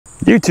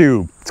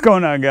YouTube, what's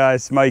going on,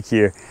 guys? Mike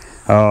here.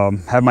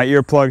 Have my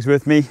earplugs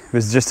with me.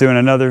 Was just doing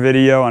another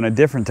video on a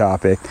different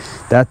topic.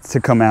 That's to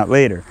come out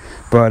later.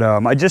 But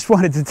I just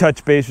wanted to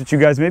touch base with you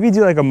guys. Maybe do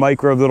like a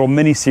micro little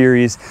mini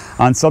series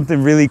on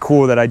something really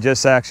cool that I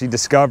just actually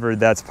discovered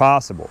that's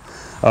possible.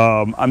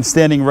 I'm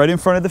standing right in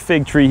front of the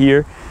fig tree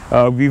here.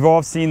 We've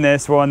all seen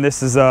this one.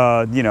 This is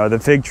you know, the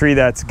fig tree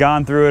that's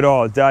gone through it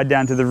all. It died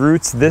down to the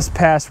roots this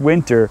past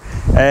winter,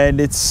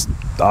 and it's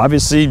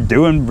obviously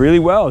doing really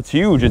well. It's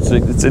huge.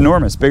 It's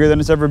enormous, bigger than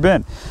it's ever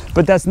been.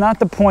 But that's not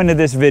the point of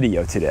this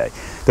video today.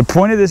 The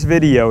point of this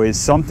video is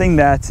something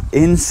that's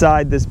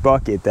inside this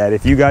bucket that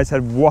if you guys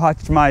had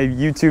watched my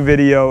YouTube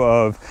video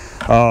of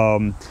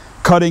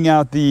cutting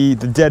out the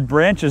dead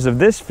branches of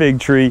this fig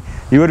tree,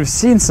 you would have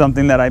seen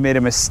something that I made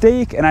a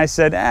mistake, and I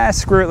said,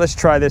 screw it, let's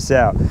try this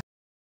out.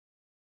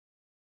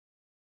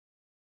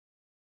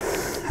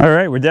 All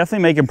right, we're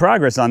definitely making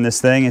progress on this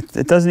thing.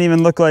 It doesn't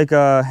even look like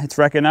it's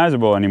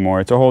recognizable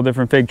anymore. It's a whole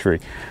different fig tree,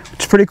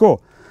 which is pretty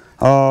cool.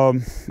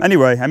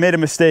 Anyway, I made a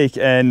mistake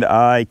and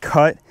I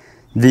cut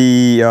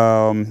the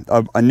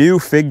a new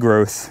fig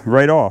growth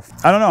right off.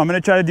 I don't know, I'm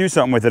gonna try to do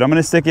something with it. I'm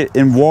gonna stick it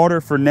in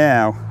water for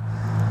now,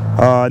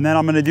 and then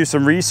I'm gonna do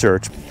some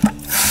research.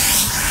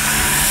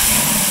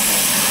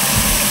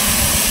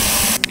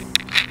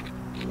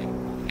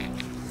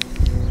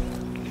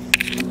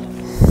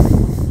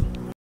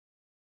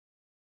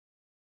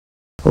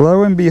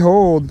 Lo and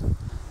behold,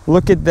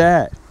 look at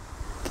that.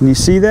 Can you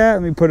see that?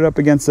 Let me put it up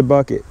against the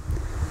bucket.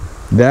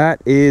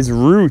 That is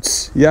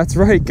roots. That's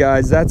right,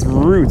 guys, that's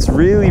roots.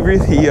 Really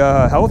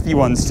healthy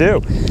ones too.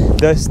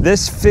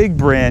 This fig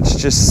branch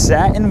just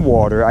sat in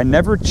water. I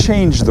never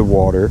changed the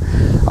water.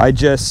 I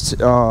just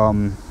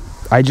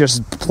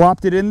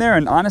plopped it in there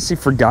and honestly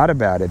forgot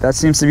about it. That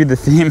seems to be the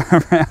theme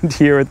around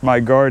here with my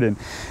garden,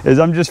 is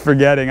I'm just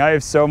forgetting. I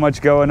have so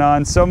much going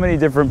on, so many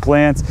different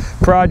plants,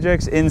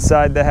 projects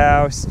inside the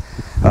house.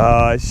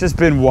 It's just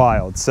been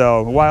wild,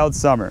 so wild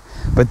summer.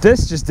 But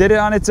this just did it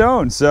on its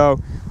own, so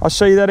I'll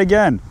show you that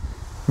again.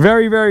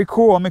 Very, very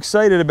cool. I'm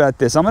excited about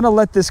this. I'm gonna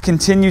let this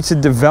continue to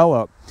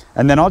develop,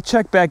 and then I'll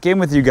check back in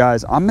with you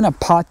guys. I'm gonna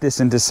pot this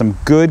into some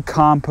good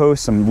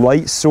compost, some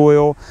light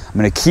soil. I'm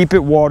gonna keep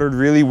it watered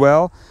really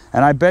well,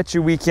 and I bet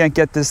you we can't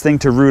get this thing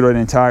to root an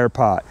entire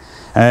pot.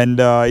 And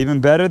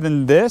even better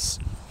than this,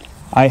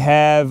 I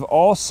have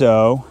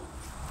also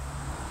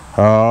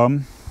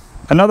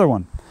another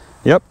one.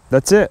 Yep,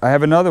 that's it. I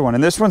have another one,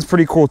 and this one's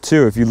pretty cool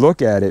too. If you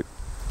look at it,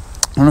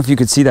 I don't know if you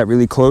could see that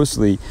really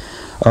closely.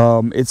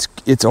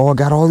 It's all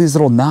got all these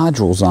little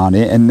nodules on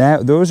it, and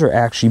those are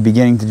actually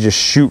beginning to just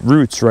shoot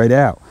roots right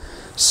out.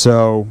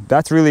 So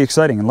that's really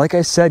exciting. And like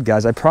I said,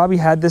 guys, I probably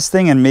had this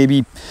thing in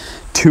maybe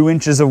 2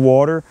 inches of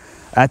water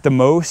at the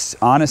most.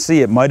 Honestly,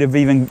 it might have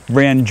even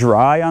ran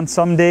dry on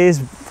some days.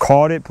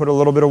 Caught it, put a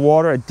little bit of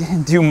water. I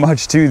didn't do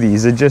much to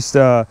these. It just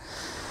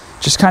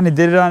kind of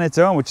did it on its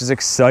own, which is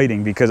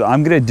exciting because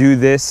I'm gonna do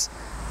this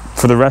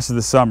for the rest of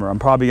the summer. I'm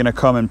probably gonna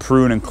come and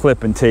prune and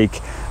clip and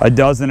take a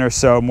dozen or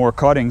so more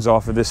cuttings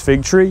off of this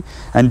fig tree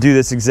and do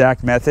this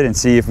exact method and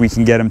see if we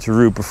can get them to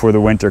root before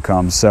the winter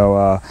comes.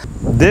 So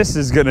this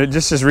is gonna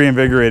just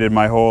reinvigorated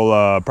my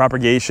whole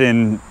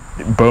propagation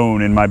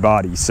bone in my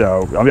body.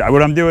 So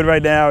what I'm doing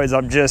right now is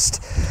I just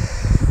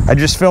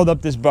filled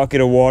up this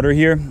bucket of water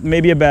here,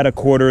 maybe about a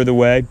quarter of the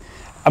way.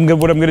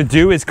 What I'm gonna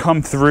do is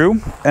come through,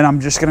 and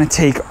I'm just gonna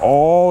take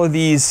all of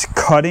these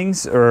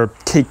cuttings, or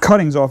take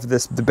cuttings off of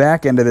the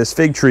back end of this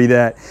fig tree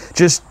that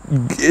just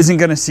isn't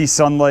gonna see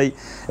sunlight.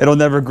 It'll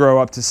never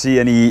grow up to see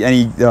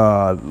any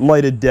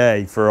light of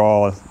day for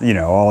all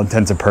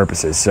intents and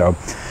purposes. So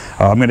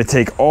I'm gonna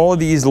take all of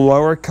these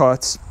lower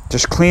cuts,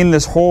 just clean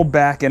this whole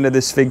back end of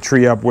this fig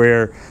tree up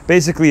where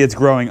basically it's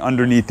growing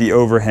underneath the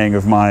overhang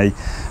of my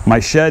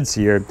sheds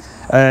here,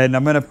 and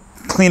I'm gonna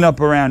clean up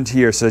around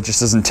here so it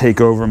just doesn't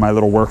take over my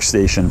little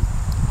workstation.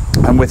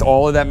 And with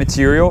all of that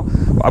material,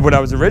 what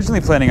I was originally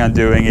planning on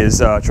doing is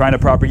trying to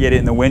propagate it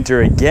in the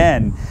winter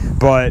again,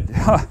 but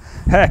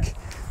heck,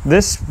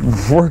 this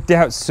worked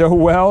out so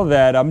well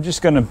that I'm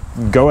just gonna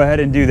go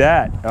ahead and do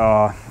that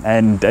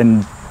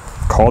and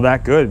call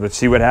that good. Let's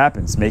see what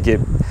happens. Make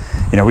it,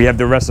 we have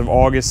the rest of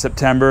August,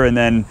 September, and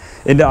then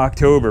into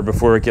October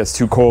before it gets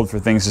too cold for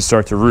things to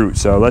start to root.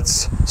 So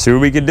let's see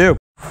what we can do.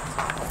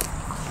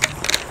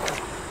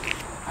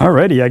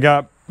 Alrighty, I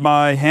got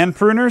my hand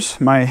pruners,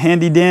 my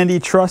handy dandy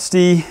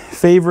trusty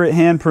favorite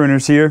hand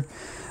pruners here,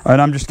 and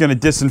I'm just going to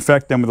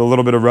disinfect them with a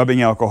little bit of rubbing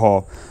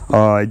alcohol.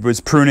 I was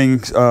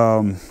pruning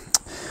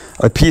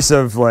a piece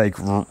of like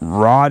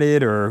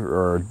rotted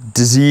or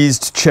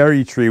diseased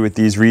cherry tree with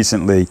these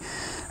recently,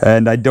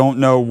 and I don't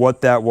know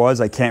what that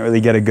was. I can't really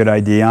get a good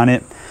idea on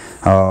it.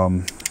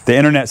 The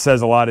internet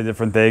says a lot of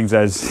different things,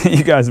 as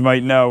you guys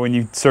might know when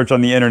you search on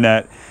the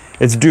internet.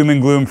 It's doom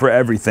and gloom for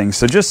everything.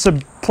 So just to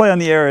play on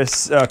the air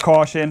as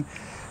caution,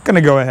 I'm gonna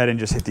go ahead and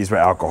just hit these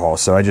with alcohol.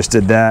 So I just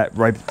did that,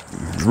 right,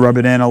 rub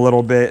it in a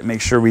little bit, make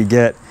sure we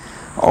get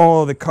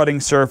all the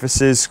cutting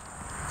surfaces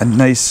a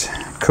nice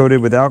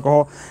coated with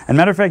alcohol. And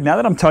matter of fact, now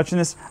that I'm touching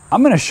this,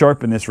 I'm gonna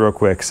sharpen this real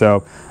quick.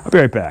 So I'll be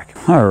right back.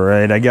 All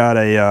right, I got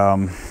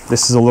a,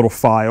 this is a little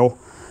file.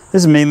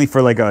 This is mainly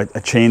for like a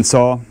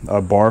chainsaw,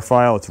 a bar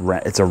file.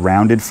 It's a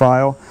rounded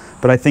file,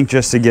 but I think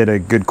just to get a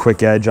good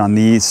quick edge on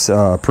these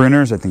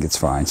printers, I think it's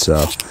fine.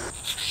 So.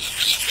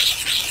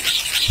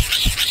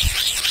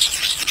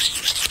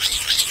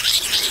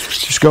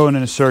 Just going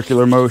in a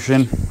circular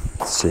motion.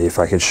 Let's see if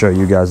I could show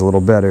you guys a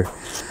little better.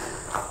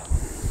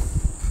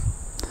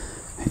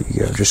 There you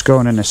go, just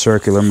going in a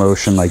circular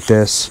motion like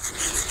this,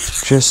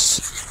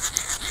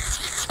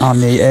 just on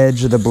the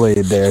edge of the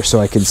blade there, so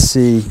I can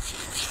see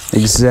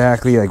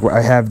exactly, like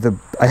I have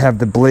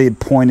the blade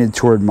pointed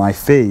toward my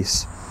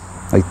face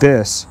like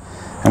this,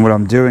 and what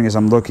I'm doing is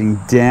I'm looking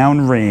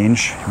down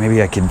range.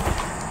 Maybe I could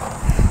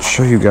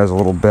show you guys a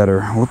little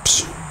better.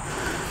 Whoops.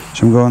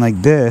 So I'm going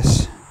like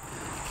this.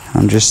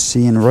 I'm just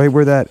seeing right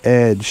where that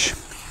edge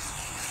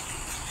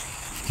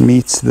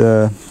meets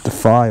the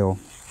file,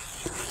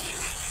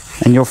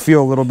 and you'll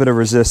feel a little bit of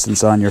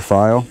resistance on your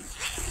file.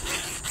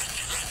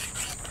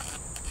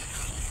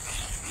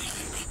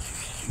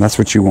 That's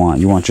what you want.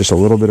 You want just a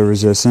little bit of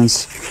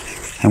resistance,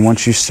 and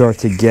once you start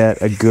to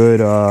get a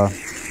good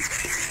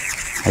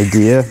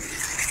idea,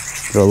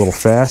 go a little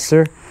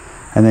faster,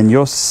 and then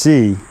you'll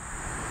see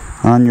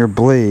on your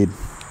blade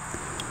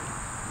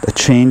a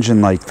change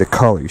in like the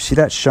color. You see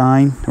that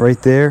shine right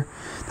there?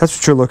 That's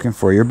what you're looking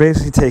for. You're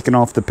basically taking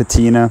off the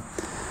patina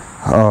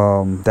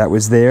that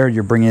was there.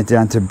 You're bringing it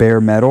down to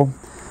bare metal,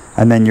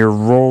 and then you're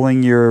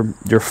rolling your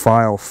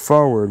file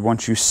forward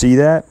once you see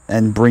that,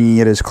 and bringing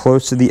it as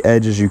close to the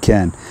edge as you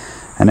can.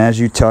 And as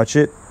you touch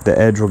it, the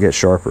edge will get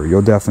sharper.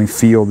 You'll definitely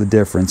feel the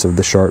difference of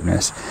the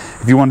sharpness.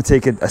 If you want to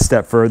take it a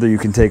step further, you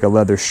can take a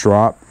leather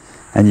strop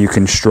and you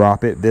can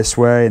strop it this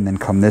way and then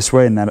come this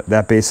way, and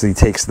that basically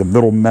takes the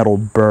little metal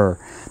burr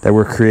that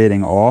we're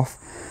creating off.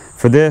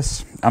 For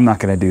this, I'm not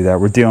going to do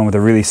that. We're dealing with a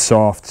really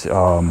soft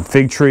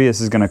fig tree. This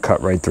is going to cut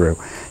right through.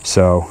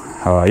 So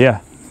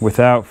yeah,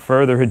 without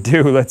further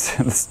ado,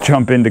 let's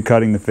jump into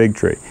cutting the fig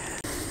tree.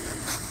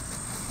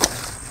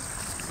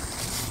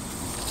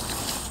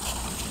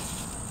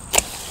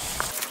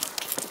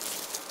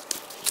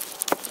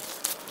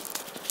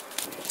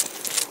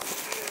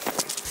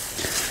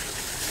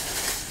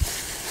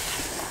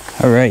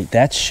 All right,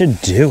 that should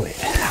do it.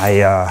 I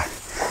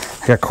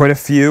got quite a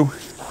few.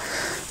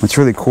 What's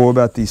really cool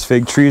about these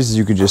fig trees is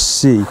you could just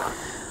see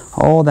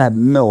all that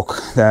milk,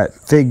 that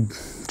fig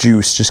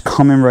juice just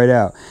coming right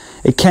out.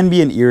 It can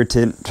be an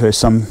irritant to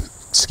some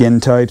skin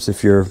types.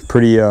 If you're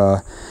pretty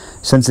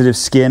sensitive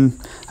skin,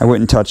 I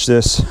wouldn't touch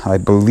this. I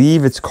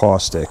believe it's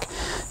caustic.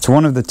 It's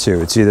one of the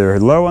two. It's either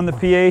low on the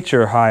pH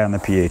or high on the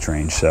pH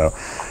range. So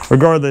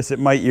regardless, it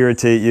might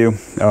irritate you.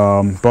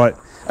 But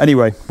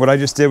anyway, what I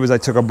just did was I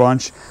took a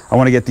bunch. I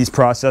want to get these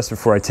processed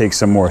before I take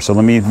some more. So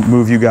let me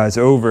move you guys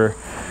over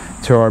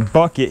to our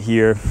bucket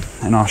here,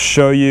 and I'll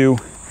show you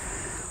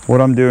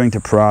what I'm doing to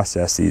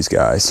process these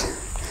guys.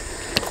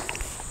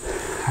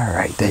 All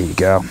right, there you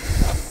go.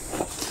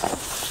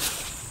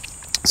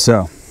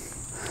 So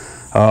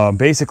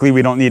basically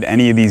we don't need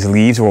any of these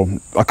leaves. Well,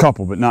 a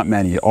couple, but not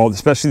many.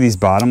 Especially these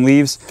bottom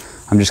leaves.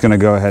 I'm just going to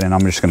go ahead and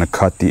I'm just going to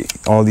cut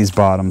all these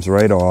bottoms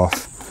right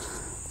off.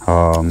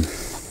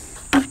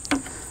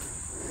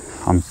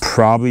 I'm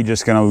probably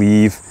just going to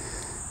leave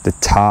the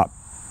top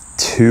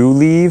 2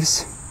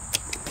 leaves,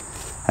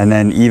 and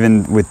then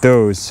even with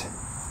those,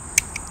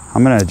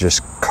 I'm going to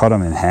just cut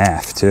them in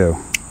half too.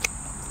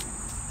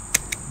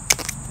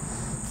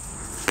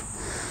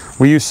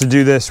 We used to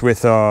do this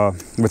with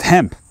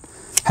hemp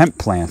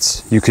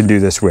plants. You could do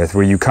this with,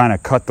 where you kind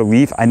of cut the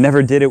leaf. I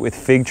never did it with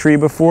fig tree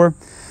before,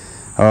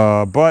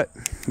 but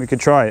we could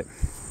try it.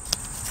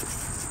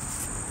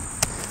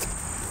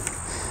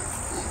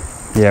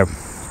 Yeah.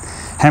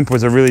 Hemp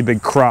was a really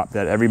big crop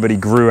that everybody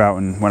grew out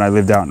when I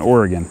lived out in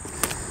Oregon.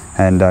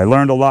 And I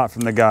learned a lot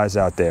from the guys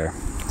out there.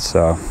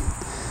 So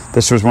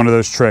this was one of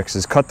those tricks,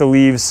 is cut the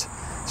leaves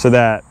so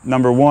that,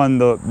 number one,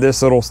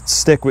 this little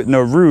stick with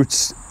no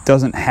roots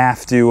doesn't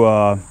have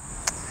to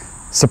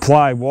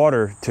supply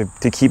water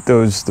to keep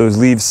those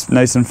leaves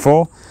nice and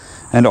full.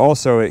 And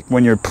also,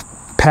 when you're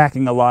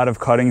packing a lot of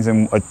cuttings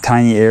in a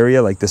tiny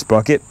area like this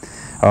bucket,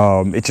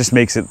 it just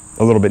makes it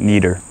a little bit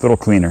neater, a little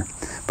cleaner.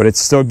 But it's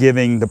still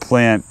giving the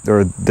plant,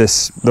 or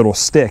this little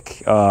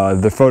stick,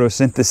 the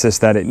photosynthesis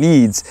that it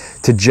needs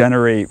to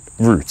generate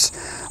roots.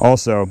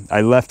 Also,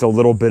 I left a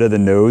little bit of the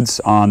nodes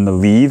on the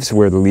leaves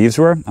where the leaves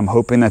were. I'm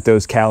hoping that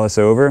those callus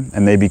over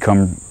and they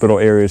become little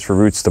areas for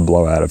roots to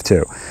blow out of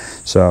too.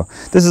 So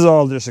this is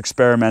all just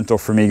experimental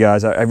for me,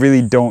 guys. I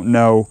really don't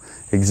know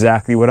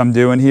exactly what I'm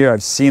doing here.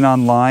 I've seen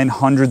online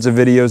hundreds of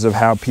videos of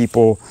how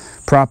people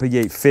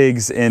propagate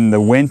figs in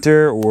the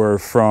winter, or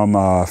from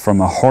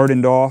a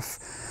hardened off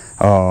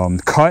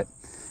cut,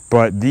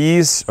 but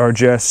these are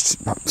just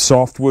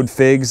softwood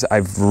figs.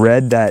 I've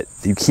read that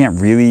you can't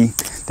really,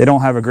 they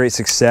don't have a great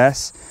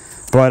success,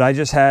 but I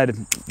just had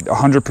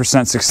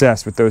 100%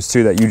 success with those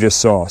 2 that you just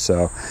saw.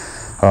 So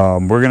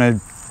we're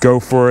gonna go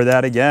for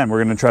that again.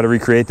 We're gonna try to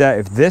recreate that.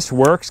 If this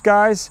works,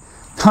 guys,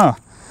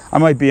 I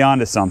might be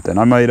onto something.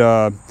 I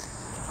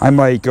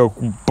might go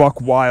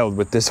buck wild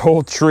with this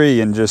whole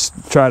tree and just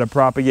try to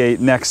propagate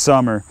next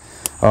summer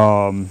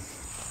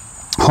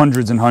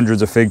hundreds and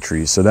hundreds of fig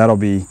trees. So that'll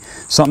be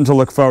something to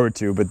look forward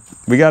to. But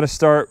we got to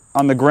start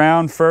on the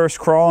ground first,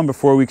 crawling,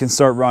 before we can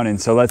start running.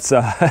 So let's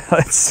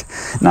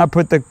not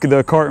put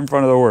the cart in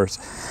front of the horse.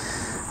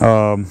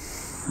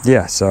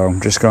 Yeah, so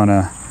I'm just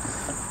gonna,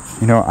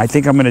 you know, I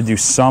think I'm gonna do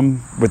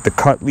some with the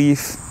cut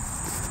leaf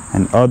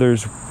and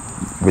others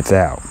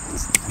without.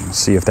 We'll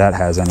see if that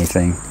has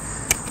anything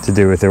to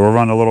do with it. We'll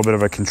run a little bit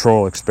of a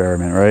control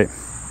experiment, right?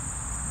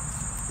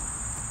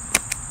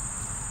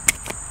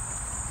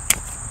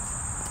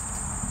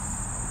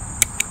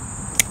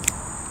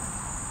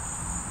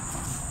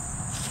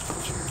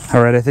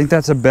 All right, I think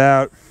that's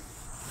about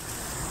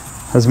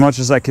as much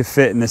as I could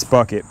fit in this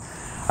bucket.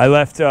 I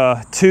left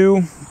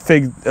two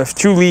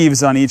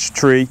leaves on each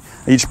tree,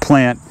 each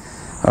plant.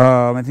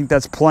 I think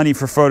that's plenty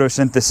for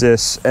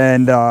photosynthesis,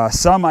 and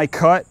some I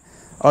cut,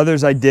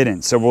 others I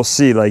didn't. So we'll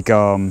see. Like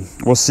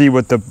we'll see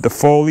what the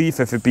full leaf,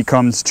 if it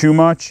becomes too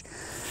much.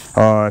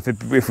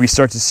 If we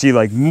start to see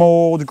like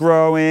mold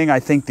growing,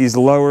 I think these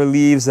lower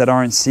leaves that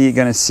aren't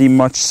going to see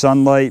much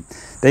sunlight,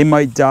 they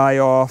might die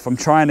off. I'm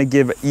trying to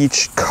give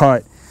each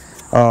cut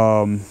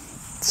some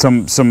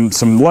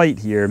light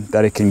here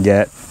that it can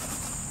get.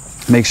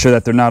 Make sure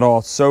that they're not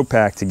all so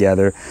packed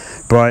together.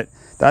 But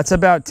that's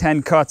about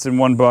 10 cuts in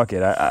one bucket.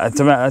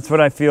 That's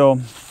what I feel.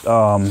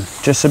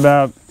 Just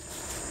about.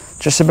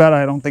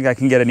 I don't think I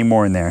can get any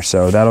more in there.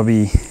 So that'll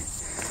be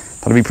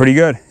pretty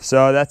good.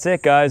 So that's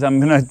it, guys. I'm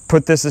gonna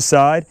put this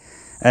aside,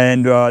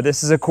 and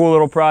this is a cool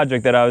little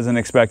project that I wasn't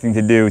expecting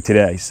to do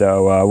today.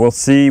 So we'll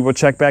see. We'll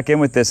check back in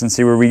with this and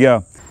see where we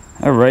go.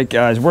 All right,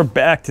 guys, we're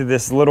back to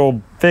this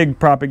little fig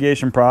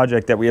propagation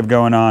project that we have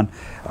going on.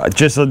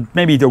 Just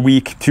maybe a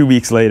week, 2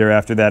 weeks later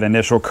after that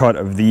initial cut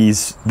of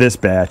this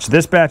batch.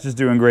 This batch is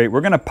doing great. We're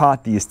gonna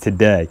pot these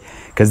today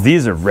because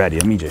these are ready.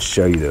 Let me just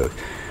show you those.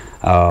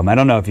 I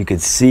don't know if you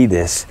could see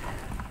this,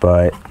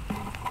 but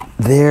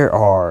there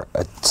are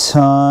a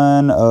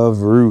ton of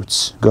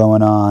roots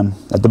going on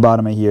at the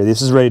bottom of here.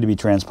 This is ready to be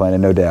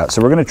transplanted, no doubt.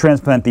 So we're gonna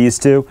transplant these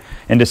two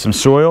into some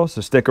soil,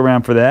 so stick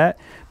around for that.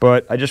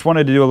 But I just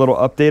wanted to do a little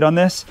update on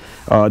this.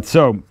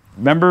 So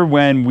remember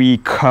when we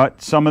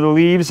cut some of the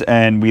leaves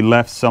and we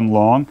left some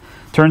long?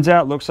 Turns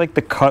out, looks like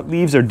the cut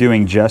leaves are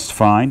doing just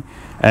fine.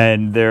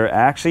 And they're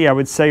actually, I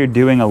would say, are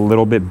doing a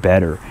little bit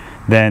better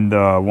than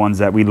the ones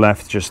that we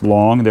left just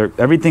long.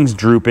 Everything's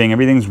drooping,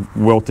 everything's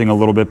wilting a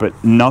little bit, but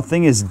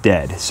nothing is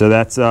dead. So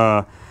that's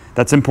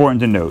important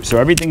to note. So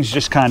everything's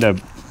just kind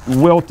of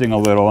wilting a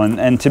little,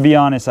 and to be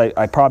honest,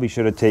 I probably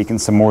should have taken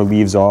some more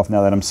leaves off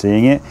now that I'm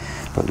seeing it.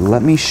 But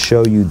let me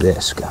show you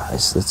this,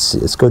 guys.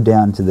 Let's go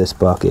down to this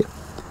bucket.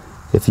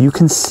 If you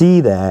can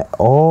see that,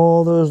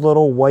 all those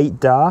little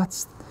white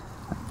dots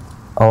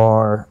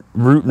are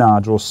root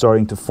nodules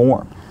starting to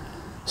form.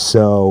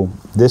 So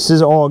this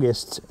is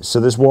August, so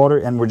this water,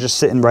 and we're just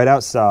sitting right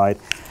outside,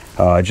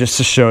 just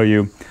to show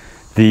you.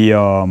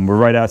 We're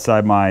right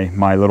outside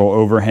my little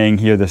overhang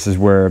here. This is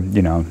where,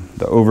 you know,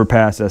 the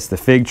overpass, that's the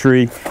fig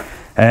tree,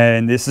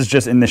 and this is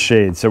just in the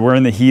shade. So we're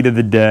in the heat of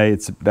the day.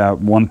 It's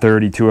about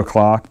 1:30, 2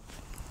 o'clock,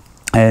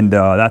 and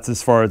that's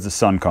as far as the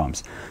sun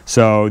comes.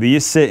 So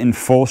these sit in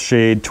full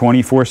shade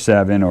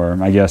 24/7,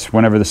 or I guess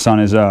whenever the sun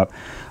is up.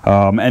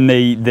 And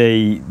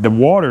the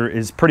water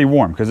is pretty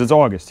warm because it's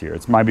August here.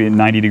 It might be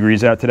 90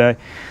 degrees out today.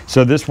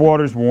 So this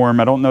water's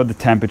warm. I don't know the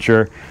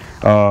temperature,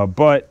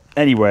 but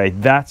anyway,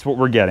 that's what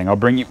we're getting. I'll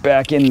bring you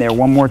back in there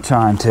one more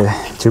time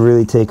to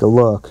really take a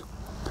look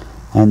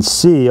and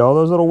see all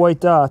those little white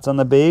dots on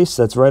the base.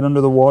 That's right under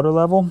the water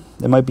level.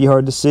 It might be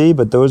hard to see,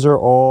 but those are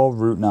all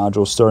root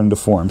nodules starting to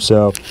form.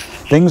 So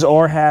things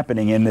are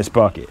happening in this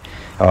bucket.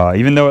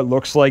 Even though it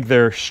looks like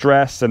they're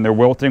stressed and they're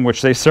wilting,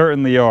 which they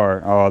certainly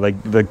are.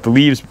 Like the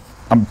leaves,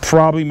 I'm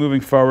probably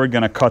moving forward,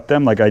 gonna cut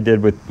them like I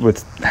did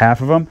with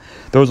half of them.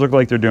 Those look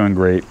like they're doing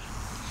great.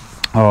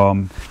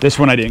 This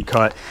one I didn't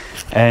cut.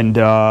 And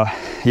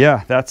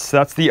yeah, that's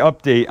the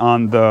update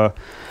on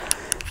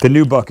the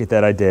new bucket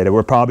that I did.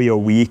 We're probably a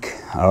week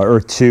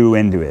or two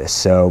into this.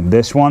 So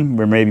this one,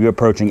 we're maybe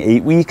approaching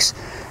 8 weeks,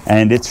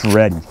 and it's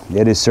ready.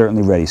 It is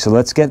certainly ready. So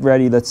let's get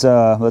ready. Let's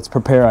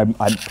prepare.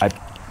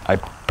 I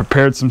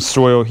prepared some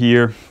soil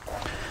here.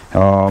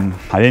 I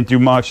didn't do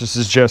much. This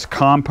is just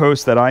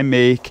compost that I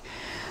make,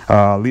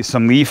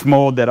 some leaf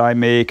mold that I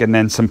make, and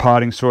then some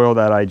potting soil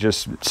that I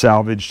just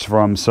salvaged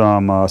from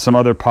some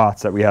other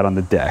pots that we had on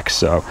the deck.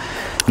 So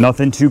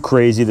nothing too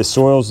crazy. The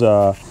soil's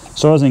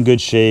in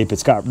good shape.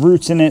 It's got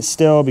roots in it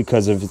still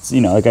because of it's,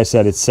 you know, like I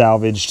said, it's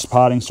salvaged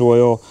potting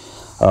soil.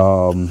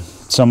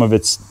 Some of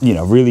it's, you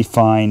know, really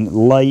fine,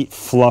 light,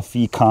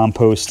 fluffy,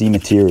 composty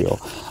material.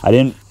 I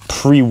didn't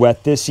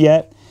pre-wet this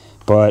yet,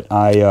 but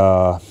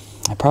I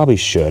probably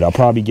should. I'll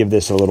probably give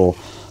this a little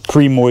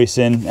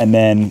pre-moisten, and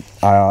then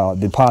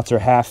the pots are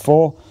half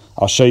full.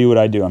 I'll show you what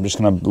I do. I'm just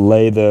going to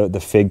lay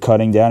the fig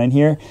cutting down in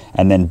here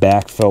and then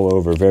backfill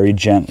over very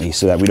gently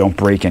so that we don't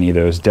break any of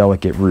those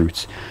delicate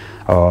roots.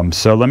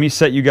 So let me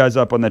set you guys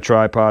up on the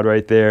tripod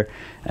right there,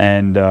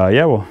 and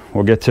yeah,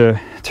 we'll get to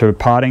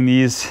potting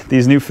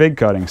these new fig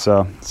cuttings,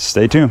 so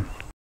stay tuned.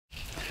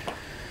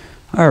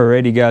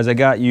 Alrighty guys, I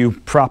got you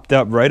propped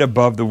up right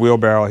above the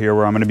wheelbarrow here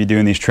where I'm going to be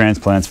doing these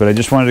transplants, but I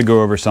just wanted to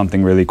go over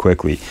something really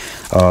quickly.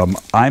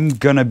 I'm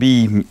going to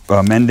be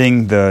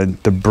mending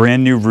the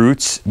brand new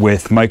roots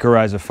with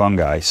mycorrhiza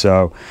fungi.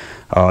 So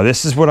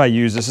this is what I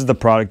use. This is the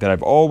product that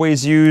I've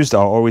always used.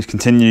 I'll always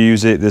continue to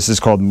use it. This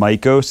is called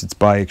Mycos. It's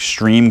by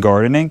Extreme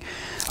Gardening.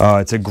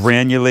 It's a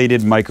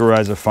granulated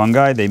mycorrhiza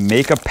fungi. They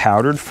make a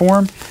powdered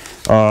form.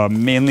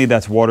 Mainly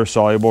that's water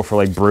soluble for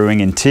like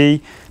brewing and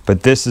tea.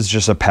 But this is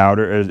just a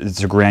powder.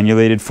 It's a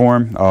granulated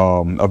form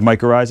of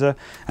mycorrhiza,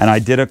 and I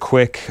did a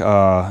quick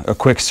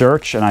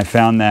search, and I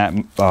found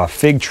that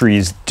fig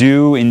trees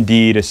do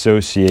indeed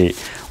associate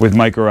with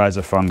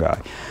mycorrhiza fungi.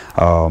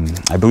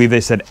 I believe they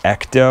said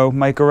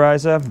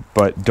ectomycorrhiza,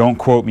 but don't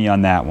quote me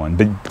on that one.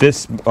 But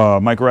this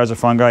mycorrhiza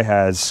fungi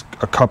has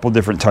a couple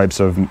different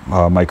types of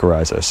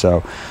mycorrhiza,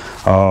 so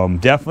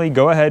definitely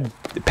go ahead,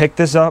 pick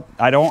this up.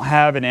 I don't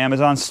have an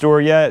Amazon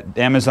store yet.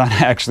 Amazon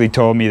actually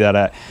told me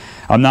that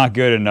I'm not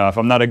good enough.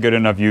 I'm not a good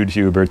enough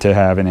YouTuber to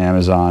have an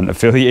Amazon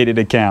affiliated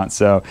account.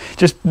 So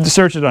just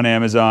search it on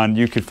Amazon.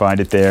 You could find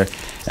it there.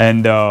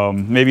 And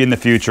maybe in the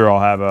future I'll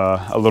have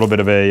a little bit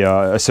of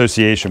a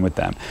association with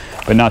them,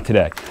 but not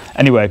today.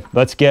 Anyway,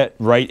 let's get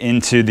right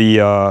into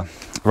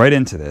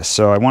this.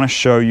 So I want to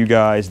show you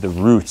guys the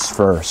roots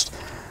first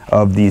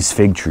of these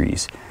fig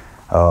trees,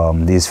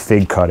 these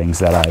fig cuttings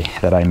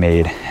that I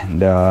made,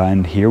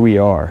 and here we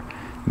are.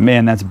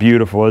 Man, that's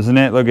beautiful, isn't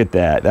it? Look at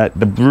that.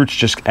 The roots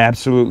just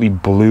absolutely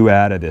blew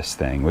out of this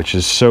thing, which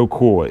is so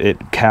cool.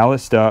 It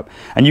calloused up,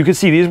 and you can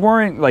see these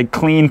weren't like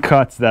clean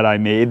cuts that I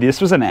made.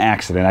 This was an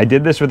accident. I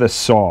did this with a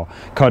saw,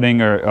 cutting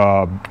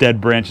dead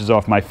branches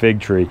off my fig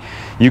tree.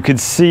 You could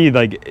see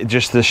like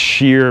just the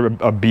sheer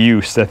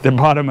abuse that the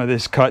bottom of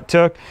this cut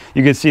took.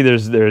 You can see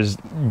there's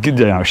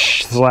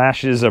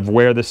slashes of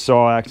where the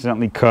saw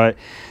accidentally cut.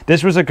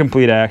 This was a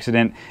complete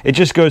accident. It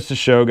just goes to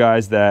show,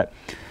 guys, that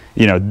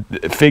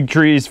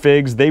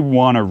figs, they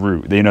want to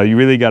root. You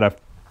really got to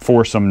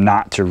force them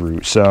not to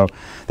root. So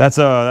that's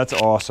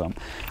awesome.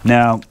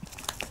 Now,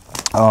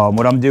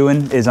 what I'm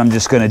doing is I'm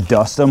just going to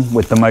dust them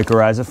with the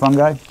mycorrhiza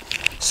fungi.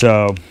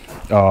 So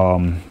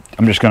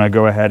I'm just going to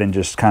go ahead and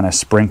just kind of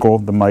sprinkle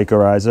the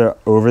mycorrhiza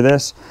over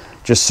this,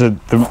 just so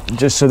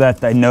that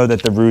I know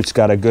that the roots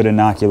got a good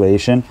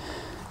inoculation.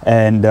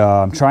 And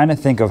I'm trying to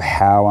think of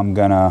how I'm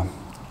going to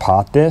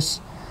pot this.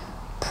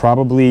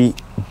 Probably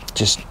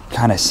just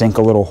kind of sink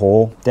a little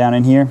hole down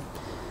in here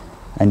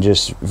and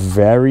just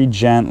very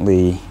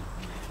gently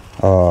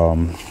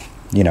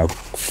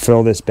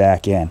fill this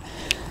back in,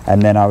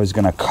 and then I was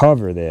going to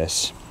cover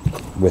this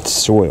with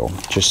soil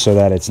just so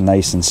that it's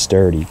nice and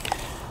sturdy,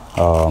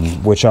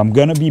 which I'm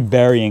going to be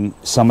burying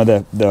some of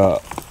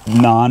the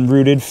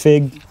non-rooted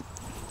fig,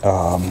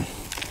 a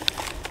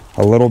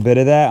little bit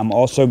of that.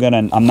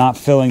 I'm not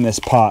filling this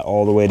pot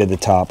all the way to the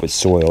top with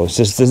soil. It's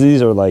just,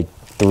 these are like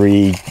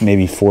 3,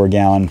 maybe 4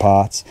 gallon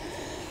pots.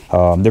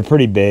 They're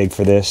pretty big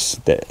for this.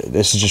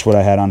 This is just what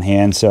I had on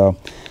hand, so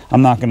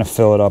I'm not going to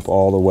fill it up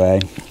all the way.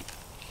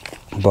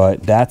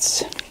 But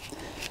that's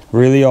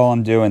really all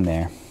I'm doing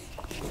there.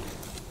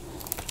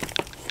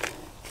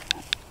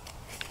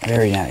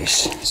 Very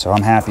nice. So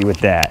I'm happy with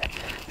that.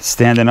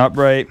 Standing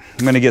upright,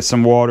 I'm going to get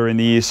some water in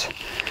these.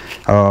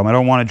 I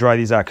don't want to dry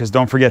these out, because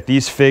don't forget,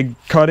 these fig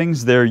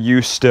cuttings, they're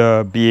used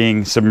to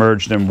being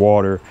submerged in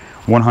water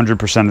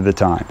 100% of the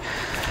time.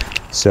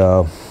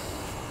 So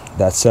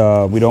that's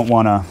we don't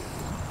want to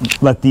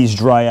let these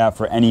dry out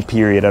for any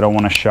period. I don't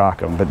want to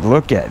shock them. But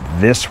look at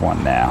this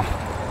one now.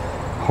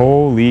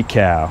 Holy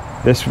cow.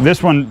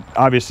 This one,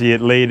 obviously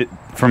it laid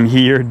from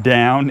here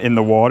down in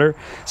the water,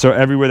 so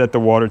everywhere that the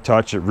water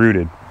touched, it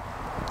rooted.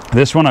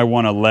 This one I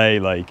want to lay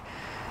like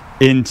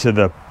into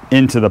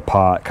the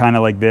pot, kind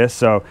of like this,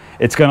 so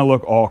it's going to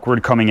look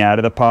awkward coming out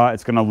of the pot.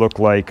 It's going to look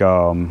like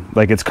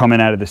it's coming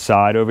out of the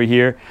side over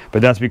here,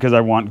 but that's because I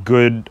want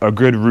a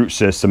good root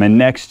system. And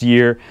next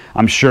year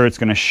I'm sure it's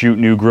going to shoot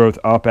new growth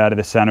up out of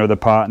the center of the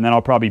pot, and then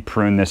I'll probably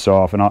prune this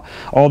off, and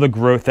all the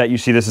growth that you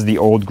see, this is the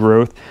old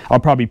growth. I'll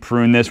probably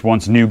prune this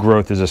once new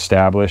growth is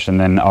established, and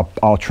then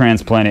I'll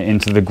transplant it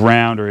into the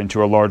ground or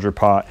into a larger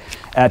pot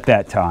at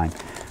that time.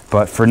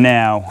 But for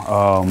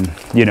now,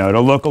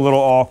 it'll look a little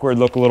awkward,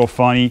 look a little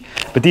funny.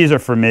 But these are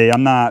for me.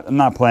 I'm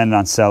not planning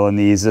on selling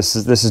these. This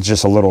is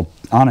just a little,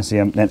 honestly,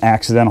 an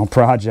accidental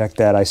project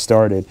that I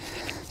started.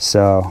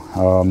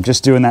 So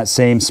just doing that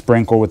same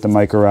sprinkle with the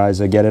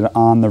mycorrhiza, get it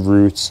on the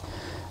roots.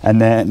 And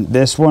then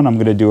this one I'm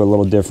going to do a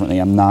little differently.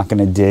 I'm not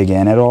going to dig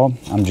in at all.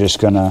 I'm just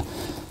going to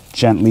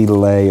gently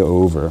lay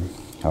over.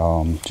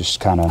 Just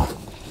kind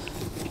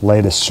of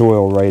lay the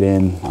soil right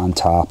in on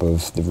top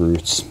of the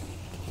roots.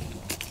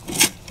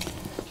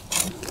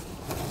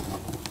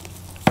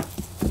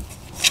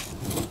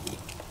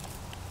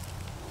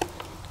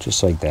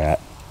 Just like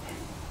that.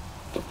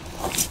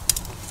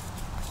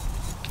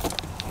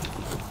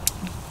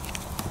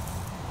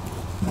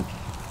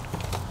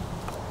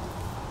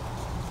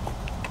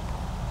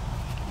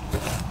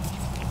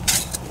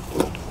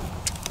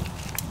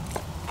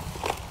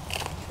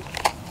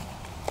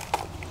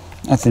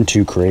 Nothing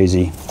too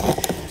crazy.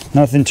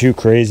 Nothing too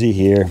crazy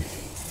here.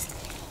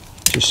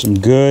 Just some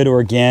good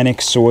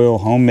organic soil,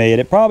 homemade.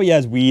 It probably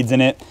has weeds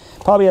in it.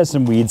 Probably has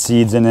some weed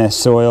seeds in this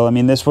soil. I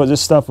mean, this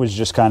stuff was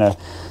just kind of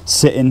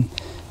sitting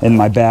in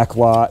my back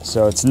lot,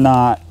 so it's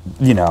not,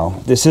 you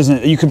know, this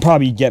isn't, you could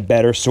probably get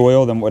better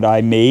soil than what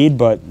I made,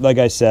 but like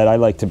I said, I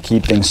like to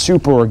keep things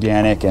super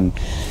organic, and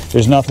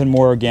there's nothing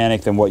more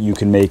organic than what you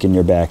can make in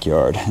your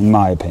backyard, in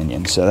my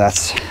opinion. So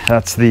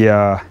that's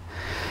the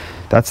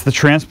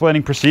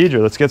transplanting procedure.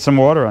 Let's get some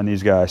water on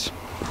these guys.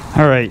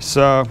 All right,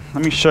 so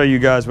let me show you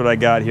guys what I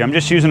got here. I'm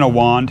just using a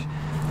wand.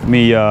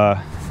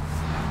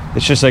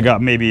 It's just, I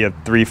got maybe a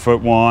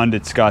 3-foot wand.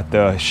 It's got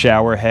the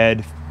shower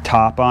head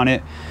top on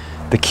it.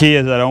 The key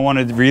is I don't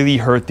want to really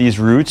hurt these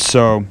roots,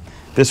 so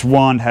this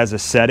wand has a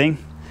setting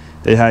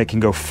that I can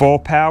go full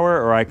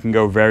power or I can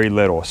go very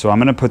little. So I'm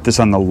going to put this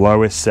on the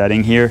lowest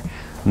setting here,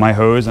 my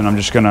hose, and I'm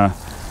just going to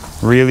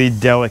really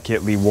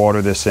delicately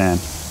water this in.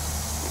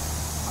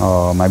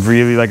 I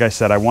really, like I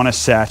said, I want to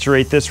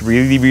saturate this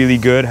really, really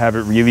good, have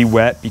it really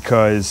wet,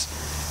 because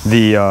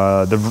the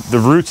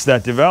roots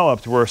that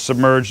developed were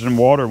submerged in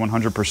water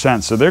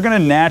 100%. So they're going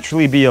to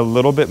naturally be a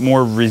little bit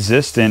more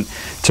resistant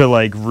to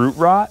like root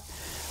rot.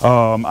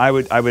 I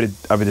would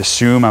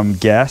assume, I would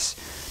guess,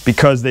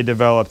 because they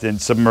developed and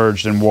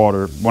submerged in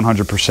water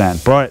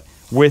 100%. But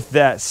with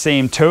that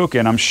same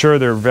token, I'm sure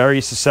they're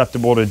very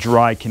susceptible to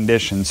dry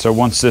conditions. So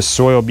once this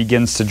soil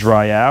begins to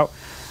dry out,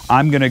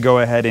 I'm going to go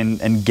ahead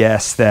and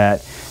guess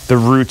that the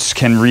roots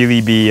can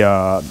really be,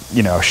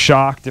 you know,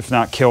 shocked, if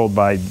not killed,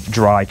 by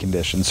dry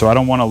conditions. So I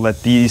don't want to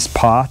let these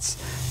pots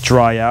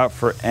dry out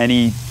for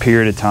any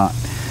period of time,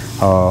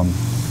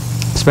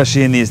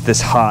 especially in this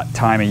hot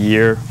time of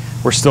year.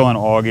 We're still in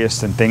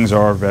August and things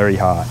are very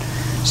hot.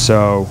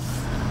 So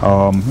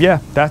yeah,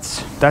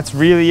 that's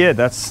really it.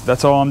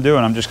 That's all I'm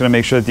doing. I'm just going to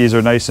make sure that these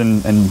are nice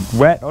and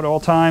wet at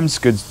all times.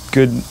 Good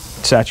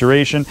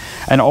saturation,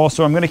 and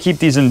also I'm going to keep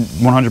these in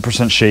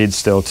 100% shade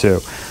still too.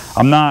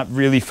 I'm not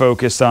really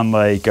focused on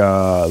like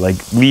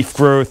leaf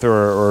growth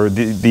or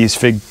these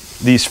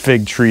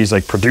fig trees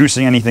like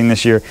producing anything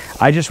this year.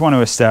 I just want to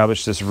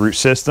establish this root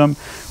system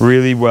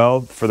really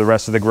well for the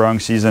rest of the growing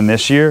season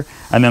this year,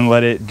 and then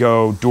let it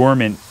go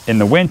dormant in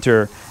the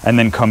winter and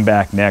then come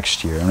back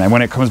next year. And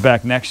when it comes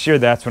back next year,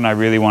 that's when I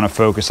really want to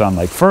focus on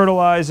like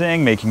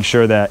fertilizing, making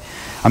sure that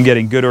I'm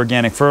getting good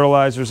organic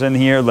fertilizers in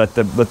here, let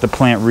the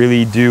plant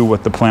really do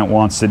what the plant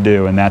wants to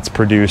do, and that's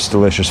produce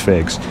delicious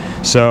figs.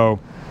 So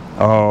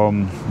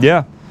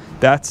yeah,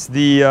 that's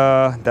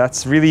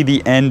really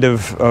the end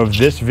of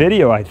this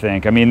video, I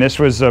think. I mean, this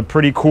was a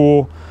pretty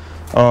cool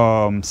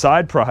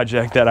side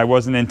project that I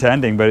wasn't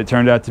intending, but it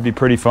turned out to be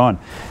pretty fun.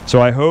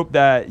 So I hope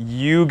that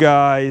you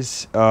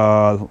guys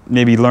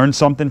maybe learned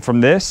something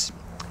from this.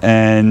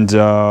 And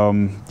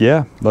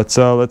yeah, let's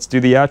do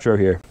the outro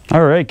here.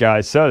 All right,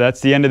 guys, so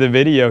that's the end of the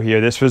video here.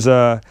 This was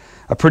a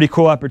pretty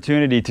cool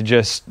opportunity to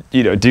just,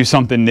 you know, do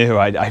something new.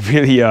 I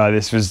really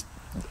this was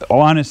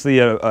honestly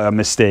a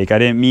mistake. I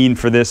didn't mean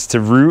for this to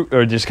root,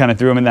 or just kind of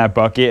threw them in that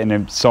bucket and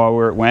then saw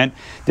where it went.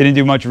 Didn't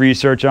do much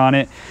research on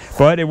it,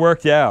 but it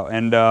worked out.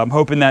 And I'm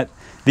hoping that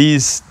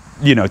these,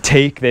 you know,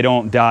 they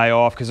don't die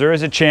off, because there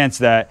is a chance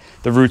that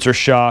the roots are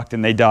shocked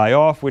and they die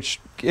off, which,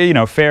 you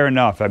know, fair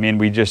enough. I mean,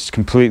 we just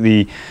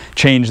completely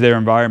changed their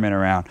environment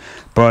around.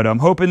 But I'm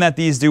hoping that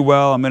these do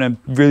well. I'm going to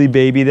really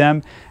baby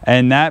them,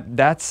 and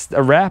that's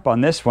a wrap on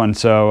this one.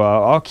 So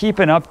I'll keep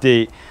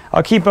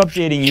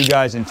updating you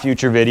guys in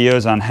future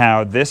videos on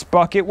how this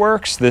bucket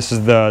works. This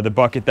is the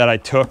bucket that I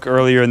took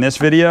earlier in this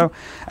video.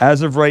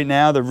 As of right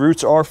now, the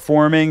roots are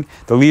forming.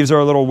 The leaves are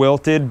a little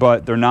wilted,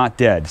 but they're not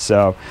dead.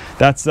 So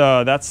that's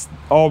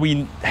all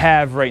we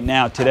have right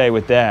now today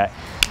with that.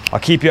 I'll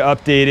keep you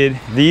updated.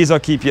 These I'll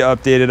keep you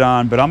updated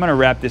on, but I'm gonna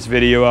wrap this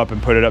video up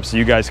and put it up so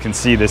you guys can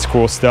see this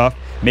cool stuff.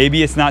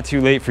 Maybe it's not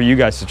too late for you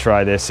guys to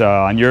try this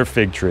on your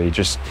fig tree.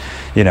 Just,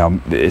 you know,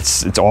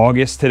 it's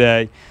August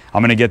today.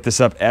 I'm gonna get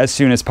this up as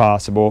soon as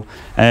possible.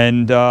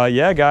 And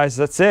yeah, guys,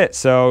 that's it.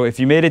 So if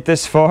you made it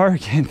this far,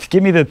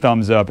 give me the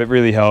thumbs up. It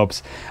really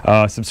helps.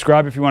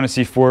 Subscribe if you wanna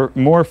see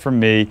more from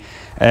me,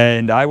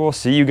 and I will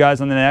see you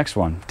guys on the next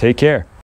one. Take care.